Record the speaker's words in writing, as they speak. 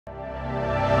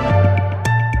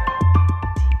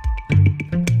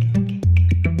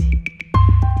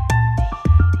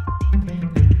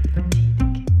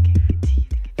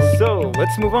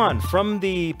let's move on from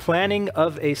the planning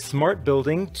of a smart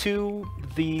building to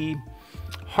the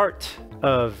heart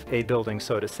of a building,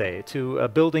 so to say, to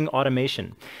building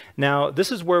automation. Now,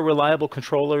 this is where reliable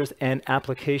controllers and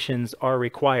applications are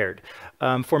required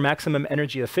for maximum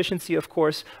energy efficiency, of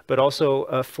course, but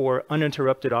also for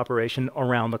uninterrupted operation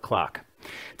around the clock.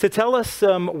 To tell us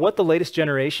what the latest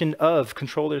generation of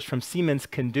controllers from Siemens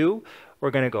can do,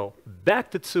 we're going to go back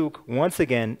to Zug once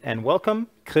again and welcome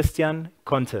Christian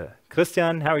Conte.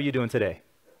 Christian, how are you doing today?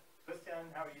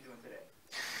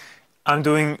 I'm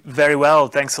doing very well.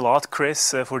 Thanks a lot,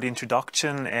 Chris, for the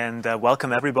introduction, and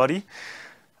welcome everybody.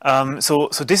 So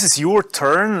this is your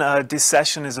turn. This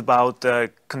session is about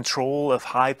control of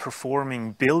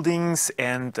high-performing buildings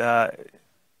and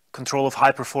control of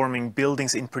high-performing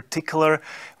buildings in particular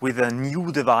with a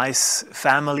new device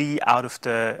family out of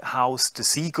the house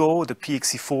Desigo, the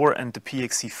PXC4 and the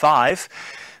PXC5.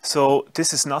 So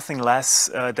this is nothing less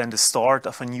than the start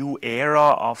of a new era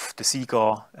of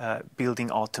Desigo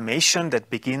building automation that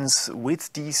begins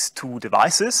with these two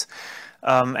devices.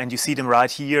 And you see them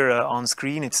right here on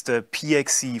screen. It's the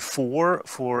PXC4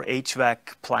 for HVAC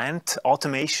plant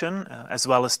automation, as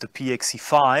well as the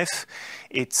PXC5.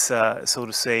 It's, so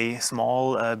to say,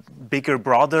 small, bigger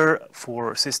brother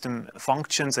for system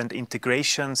functions and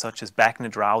integration, such as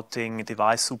backnet routing,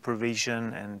 device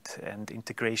supervision, and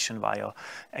integration via,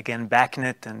 again,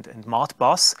 backnet and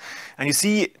Modbus. And you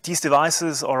see these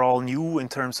devices are all new in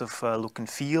terms of look and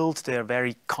feel. They're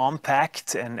very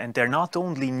compact, and they're not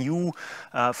only new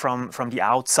from the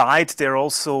outside, they're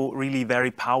also really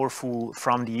very powerful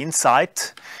from the inside.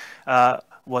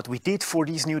 What we did for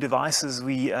these new devices,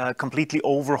 we completely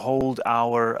overhauled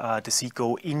our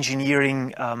Desigo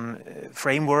engineering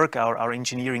framework, our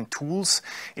engineering tools.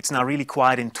 It's now really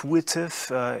quite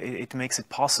intuitive. It makes it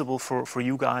possible for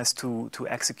you guys to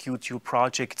execute your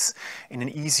projects in an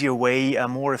easier way,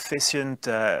 more efficient,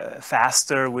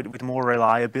 faster, with more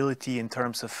reliability in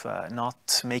terms of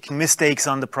not making mistakes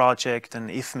on the project,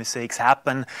 and if mistakes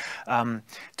happen,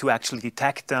 to actually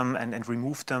detect them and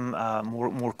remove them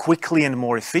more quickly and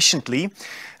more efficiently.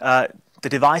 The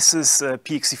devices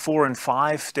PXC4 and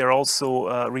 5, they're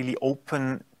also really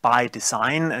open by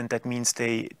design, and that means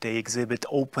they exhibit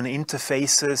open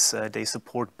interfaces. They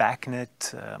support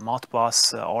backnet,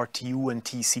 Modbus, RTU and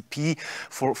TCP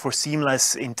for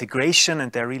seamless integration,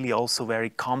 and they're really also very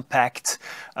compact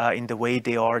in the way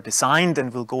they are designed,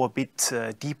 and we'll go a bit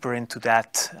deeper into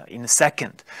that in a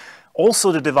second.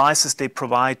 Also, the devices, they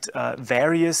provide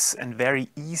various and very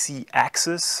easy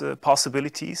access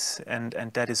possibilities, and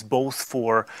that is both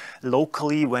for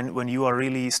locally when you are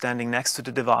really standing next to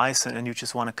the device and you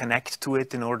just want to connect to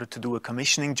it in order to do a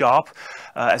commissioning job,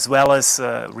 as well as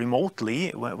remotely.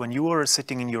 When you are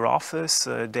sitting in your office,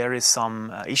 there is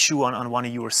some issue on one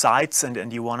of your sites,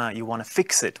 and you wanna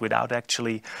fix it without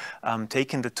actually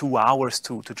taking the 2 hours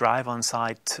to drive on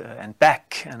site and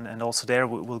back. And also there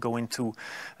we'll go into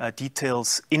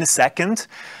details in a second.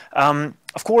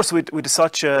 Of course, with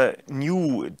such a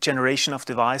new generation of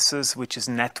devices, which is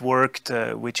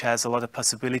networked, which has a lot of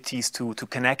possibilities to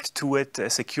connect to it,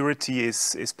 security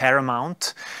is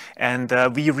paramount. And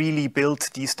we really built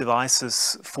these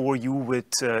devices for you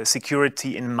with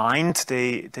security in mind.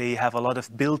 They have a lot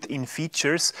of built-in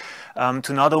features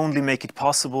to not only make it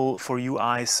possible for you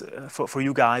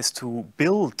guys to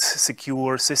build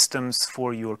secure systems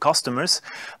for your customers,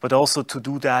 but also to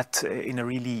do that in a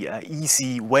really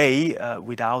easy way,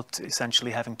 without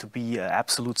essentially having to be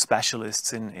absolute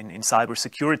specialists in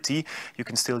cybersecurity. You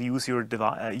can still use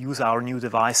our new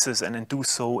devices and do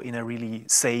so in a really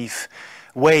safe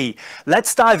way.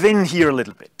 Let's dive in here a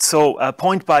little bit. So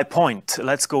point by point,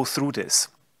 let's go through this.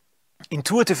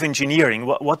 Intuitive engineering,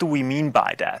 what do we mean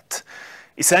by that?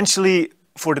 Essentially,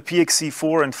 for the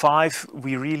PXC4 and 5,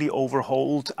 we really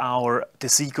overhauled our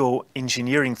Desigo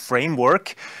engineering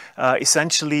framework.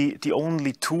 Essentially, the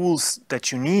only tools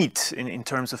that you need in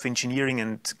terms of engineering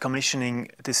and commissioning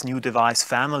this new device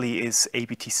family is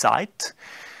ABT Site,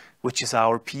 which is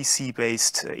our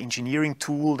PC-based engineering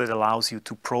tool that allows you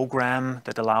to program,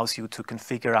 that allows you to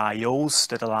configure IOs,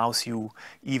 that allows you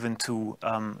even to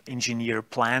engineer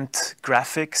plant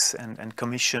graphics and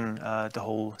commission the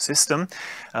whole system,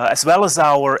 as well as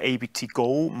our ABT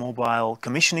Go mobile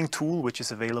commissioning tool, which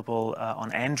is available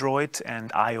on Android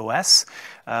and iOS,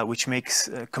 which makes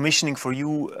commissioning for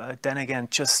you, then again,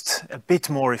 just a bit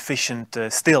more efficient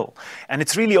still. And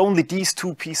it's really only these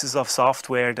two pieces of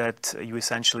software that you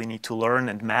essentially need to learn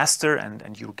and master,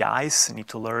 and you guys need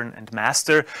to learn and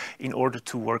master in order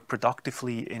to work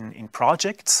productively in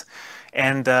projects.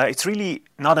 And it's really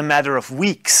not a matter of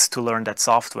weeks to learn that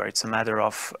software. It's a matter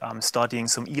of studying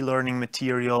some e-learning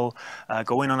material,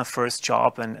 going on a first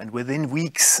job, and within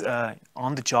weeks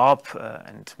on the job,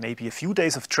 and maybe a few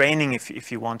days of training,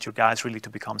 if you want your guys really to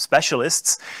become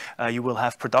specialists, you will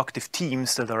have productive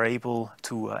teams that are able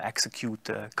to execute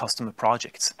customer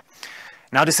projects.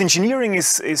 Now, this engineering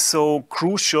is so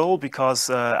crucial because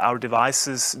our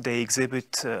devices, they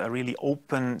exhibit a really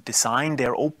open design.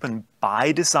 They're open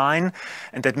by design,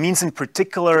 and that means in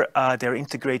particular they're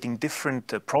integrating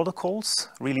different protocols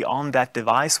really on that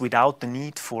device without the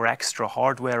need for extra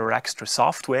hardware or extra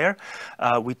software,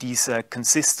 with these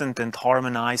consistent and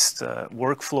harmonized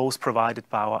workflows provided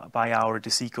by our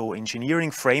Desigo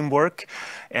engineering framework.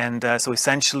 And so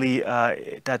essentially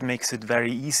that makes it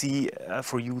very easy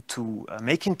for you to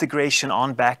make integration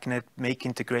on BACnet, make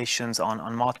integrations on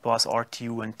Modbus,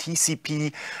 RTU and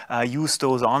TCP, use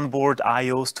those onboard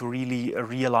IOs to really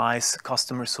realize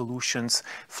customer solutions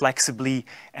flexibly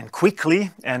and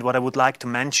quickly. And what I would like to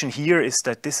mention here is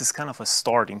that this is kind of a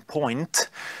starting point.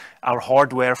 Our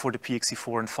hardware for the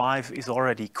PXC4 and 5 is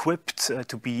already equipped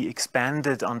to be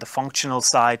expanded on the functional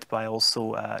side by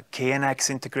also KNX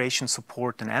integration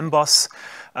support and MBus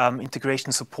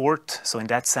integration support. So in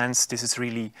that sense, this is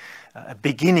really a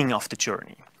beginning of the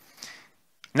journey.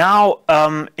 Now,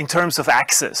 in terms of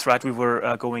access, right, we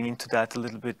were going into that a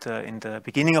little bit in the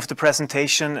beginning of the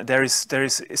presentation. There is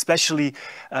especially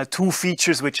two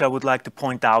features which I would like to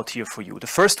point out here for you. The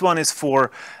first one is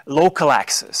for local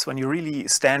access. When you're really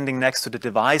standing next to the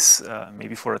device,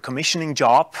 maybe for a commissioning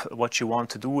job, what you want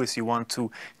to do is you want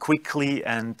to quickly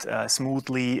and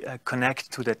smoothly connect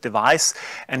to that device.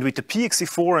 And with the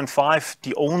PXC4 and 5,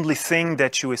 the only thing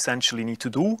that you essentially need to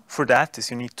do for that is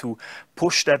you need to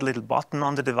push that little button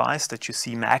on the device that you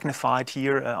see magnified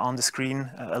here on the screen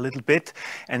a little bit,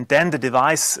 and then the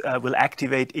device will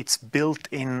activate its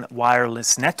built-in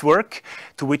wireless network,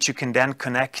 to which you can then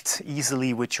connect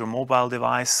easily with your mobile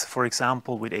device, for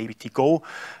example with ABT Go,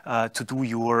 to do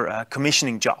your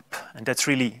commissioning job. And that's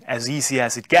really as easy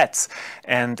as it gets,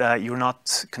 and you're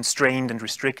not constrained and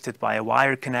restricted by a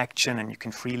wire connection, and you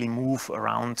can freely move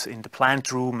around in the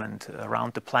plant room and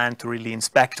around the plant to really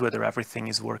inspect whether everything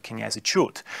is working as it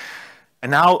should.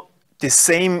 And now, this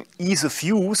same ease of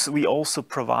use we also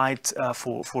provide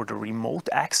for the remote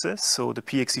access. So the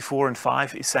PXC4 and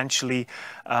 5 essentially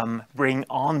bring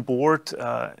on board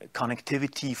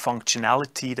connectivity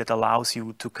functionality that allows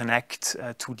you to connect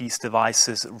to these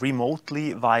devices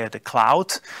remotely via the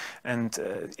cloud. And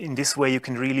in this way you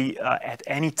can really at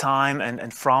any time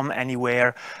and from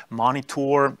anywhere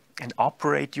monitor and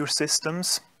operate your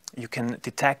systems. You can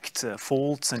detect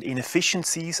faults and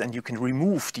inefficiencies, and you can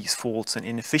remove these faults and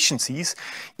inefficiencies,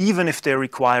 even if they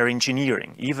require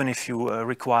engineering. Even if you are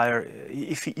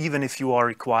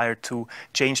required to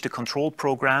change the control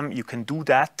program, you can do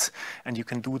that, and you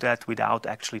can do that without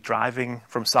actually driving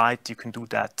from site. You can do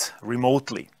that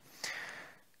remotely.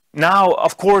 Now,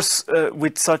 of course,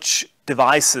 with such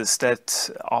devices that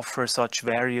offer such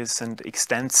various and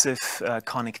extensive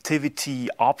connectivity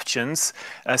options,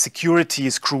 security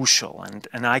is crucial.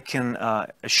 And I can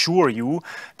assure you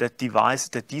that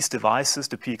these devices,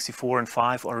 the PXC4 and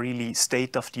 5, are really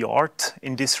state-of-the-art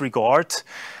in this regard.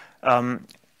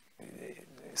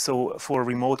 So for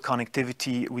remote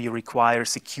connectivity, we require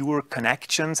secure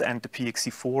connections, and the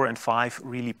PXC4 and 5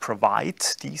 really provide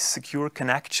these secure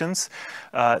connections.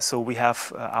 So we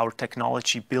have our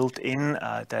technology built in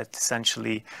that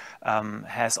essentially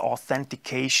has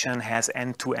authentication, has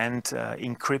end-to-end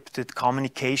encrypted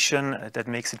communication that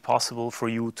makes it possible for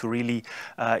you to really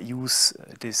use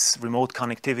this remote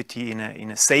connectivity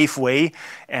in a safe way,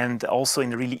 and also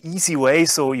in a really easy way,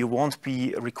 so you won't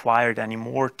be required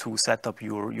anymore to set up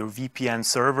your VPN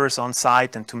servers on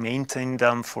site and to maintain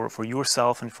them for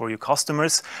yourself and for your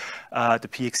customers. The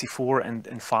PXC4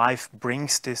 and 5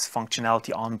 brings this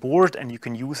functionality on board, and you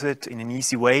can use it in an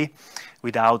easy way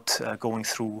without going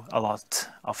through a lot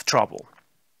of trouble.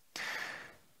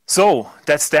 So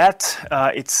that's that.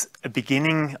 It's a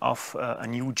beginning of a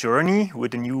new journey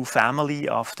with a new family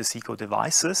of Desigo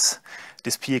devices.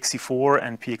 This PXC4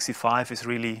 and PXC5 is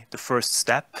really the first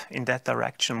step in that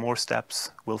direction. More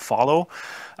steps will follow.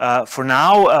 For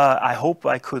now, I hope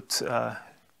I could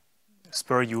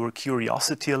spur your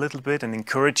curiosity a little bit and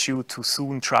encourage you to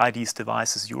soon try these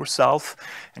devices yourself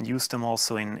and use them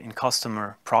also in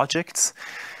customer projects.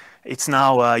 It's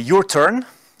now your turn,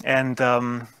 and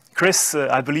Chris,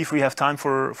 I believe we have time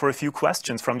for a few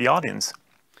questions from the audience.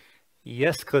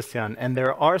 Yes, Christian, and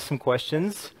there are some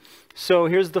questions. So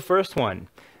here's the first one.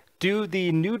 Do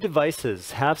the new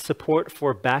devices have support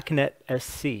for BACnet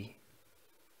SC?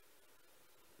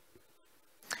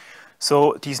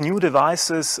 So these new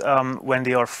devices, when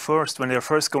they are first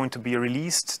going to be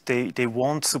released, they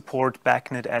won't support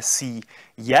BACnet SC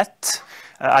yet.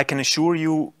 I can assure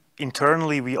you,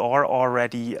 internally we are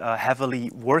already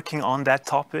heavily working on that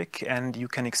topic, and you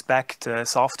can expect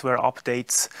software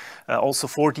updates also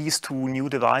for these two new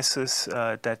devices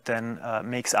that then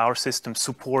makes our system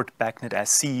support BACnet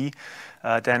SC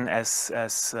then as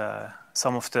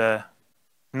some of the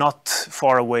not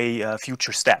far away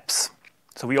future steps.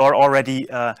 So we are already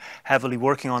heavily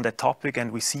working on that topic,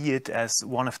 and we see it as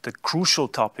one of the crucial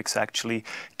topics, actually,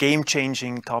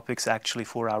 game-changing topics actually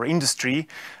for our industry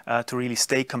to really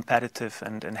stay competitive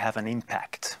and have an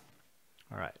impact.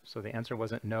 All right, so the answer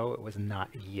wasn't no, it was not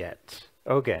yet.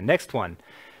 Okay, next one.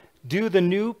 Do the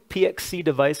new PXC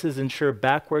devices ensure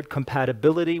backward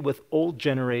compatibility with old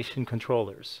generation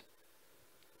controllers?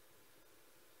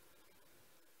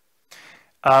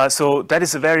 So that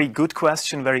is a very good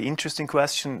question, very interesting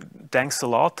question. Thanks a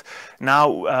lot.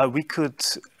 Now we could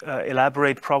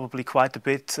elaborate probably quite a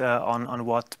bit on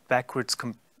what backwards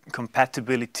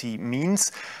compatibility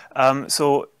means.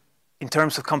 So in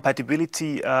terms of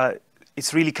compatibility,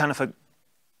 it's really kind of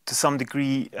to some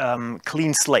degree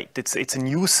clean slate. It's a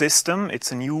new system.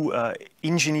 It's a new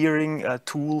engineering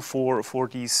tool for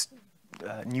these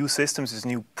new systems, is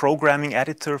new programming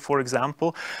editor, for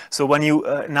example. So when you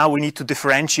now we need to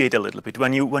differentiate a little bit.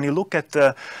 When you look at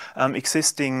the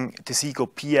existing Desigo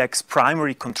PX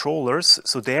primary controllers,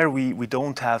 so there we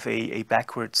don't have a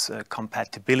backwards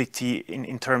compatibility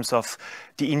in terms of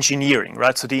the engineering,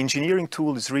 right? So the engineering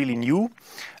tool is really new.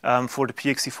 For the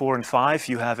PXC4 and 5,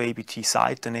 you have ABT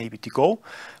Site and ABT Go,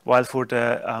 while for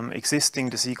the existing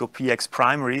Desigo PX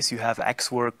primaries, you have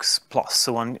XWorks Plus.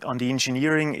 So on the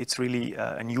engineering, it's really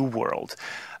a new world.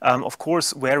 Of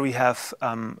course, where we have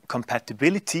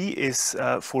compatibility is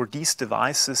for these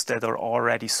devices that are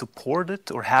already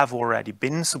supported or have already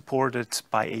been supported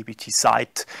by ABT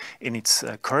Site in its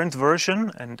current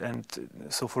version. And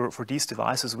so for these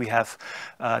devices, we have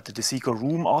the Desigo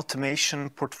Room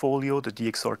Automation portfolio, the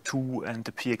DXR2 and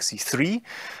the PXC3.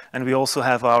 And we also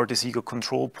have our Desigo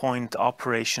Control Point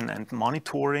operation and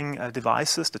monitoring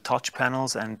devices, the touch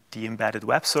panels and the embedded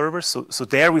web servers. So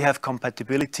there we have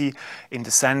compatibility in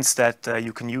the sense that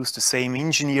you can use the same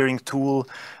engineering tool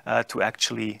to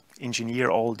actually engineer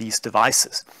all these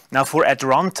devices. Now for at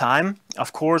runtime,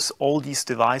 of course, all these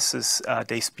devices,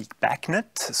 they speak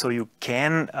BACnet, so you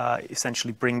can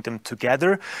essentially bring them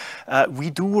together. We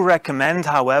do recommend,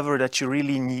 however, that you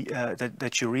really need,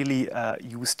 that you really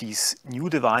use these new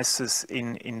devices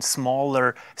in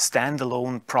smaller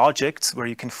standalone projects where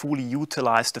you can fully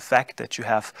utilize the fact that you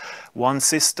have one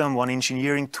system, one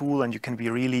engineering tool, and you can be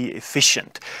really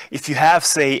efficient. If you have,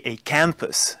 say, a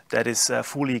campus that is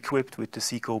fully equipped with the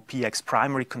Desigo PX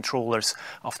primary controllers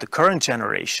of the current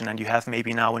generation, and you have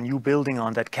maybe now a new building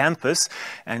on that campus,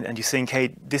 and you think,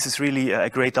 hey, this is really a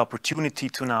great opportunity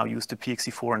to now use the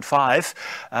PXC4 and 5,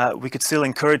 we could still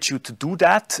encourage you to do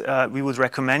that. We would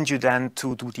recommend you then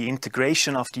to do the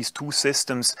integration of these two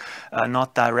systems,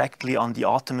 not directly on the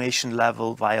automation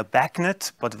level via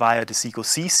BACnet, but via the Desigo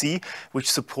CC, which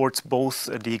supports both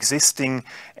the existing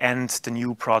and the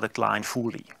new product line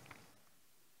fully.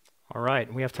 All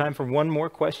right, we have time for one more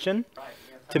question.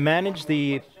 To manage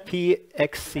the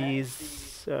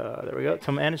PXCs, there we go.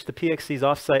 To manage the PXCs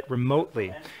offsite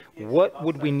remotely, what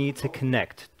would we need to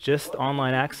connect? Just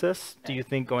online access? Do you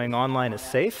think going online is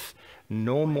safe?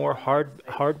 No more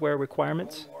hardware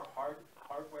requirements?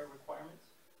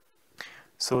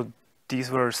 So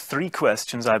these were three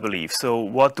questions, I believe. So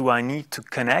what do I need to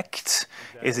connect?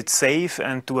 Is it safe?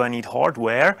 And do I need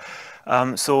hardware?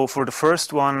 So for the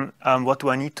first one, what do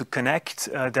I need to connect?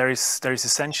 There is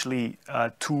essentially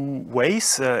two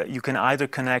ways. You can either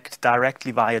connect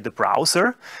directly via the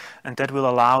browser, and that will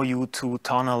allow you to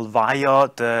tunnel via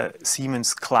the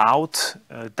Siemens cloud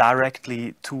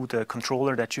directly to the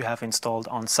controller that you have installed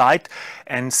on site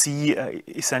and see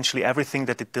essentially everything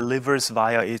that it delivers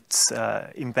via its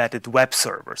embedded web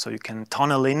server. So you can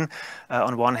tunnel in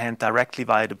on one hand directly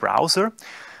via the browser.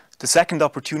 The second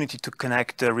opportunity to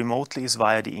connect remotely is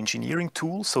via the engineering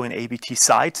tool. So in ABT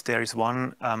Site, there is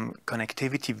one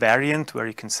connectivity variant where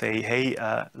you can say, hey,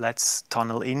 let's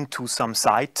tunnel into some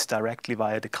site directly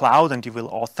via the cloud, and you will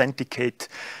authenticate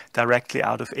directly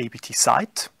out of ABT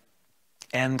Site.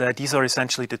 And these are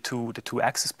essentially the two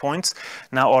access points.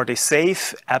 Now, are they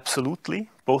safe?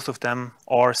 Absolutely. both of them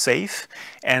are safe.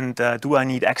 And do I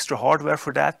need extra hardware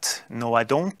for that? No, I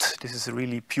don't. This is a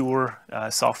really pure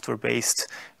software-based,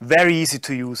 very easy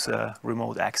to use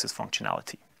remote access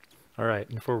functionality. All right,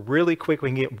 and if we're really quick, we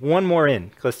can get one more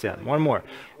in. Christian, one more.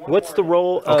 What's the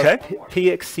role of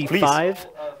PXC5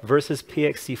 versus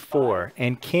PXC4?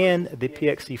 And can the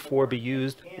PXC4 be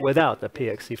used without the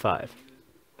PXC5?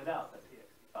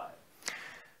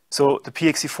 So the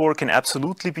PXC4 can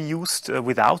absolutely be used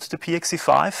without the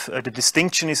PXC5. The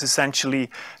distinction is essentially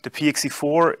the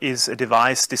PXC4 is a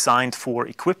device designed for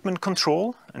equipment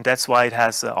control, and that's why it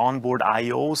has onboard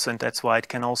I/Os, and that's why it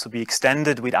can also be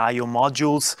extended with I/O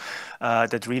modules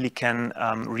that really can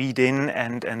read in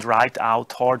and write out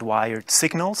hardwired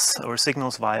signals or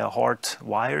signals via hard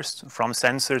wires from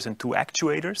sensors and to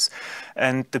actuators.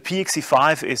 And the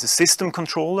PXC5 is a system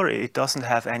controller. It doesn't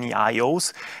have any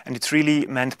I/Os, and it's really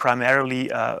meant primarily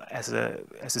as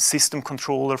a system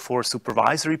controller for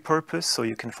supervisory purpose. So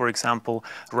you can, for example,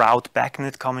 route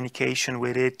backnet communication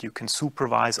with it. You can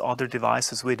supervise other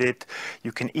devices with it.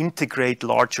 You can integrate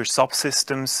larger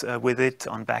subsystems with it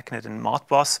on backnet and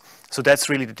Modbus. So that's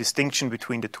really the distinction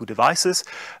between the two devices.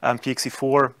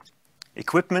 PXC4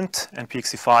 equipment and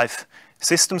PXC5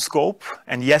 system scope.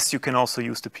 And yes, you can also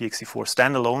use the PXC4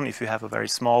 standalone if you have a very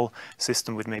small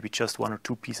system with maybe just one or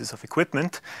two pieces of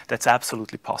equipment. That's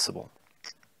absolutely possible.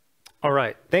 All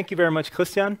right. Thank you very much,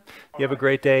 Christian. You have a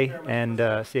great day, and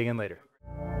see you again later.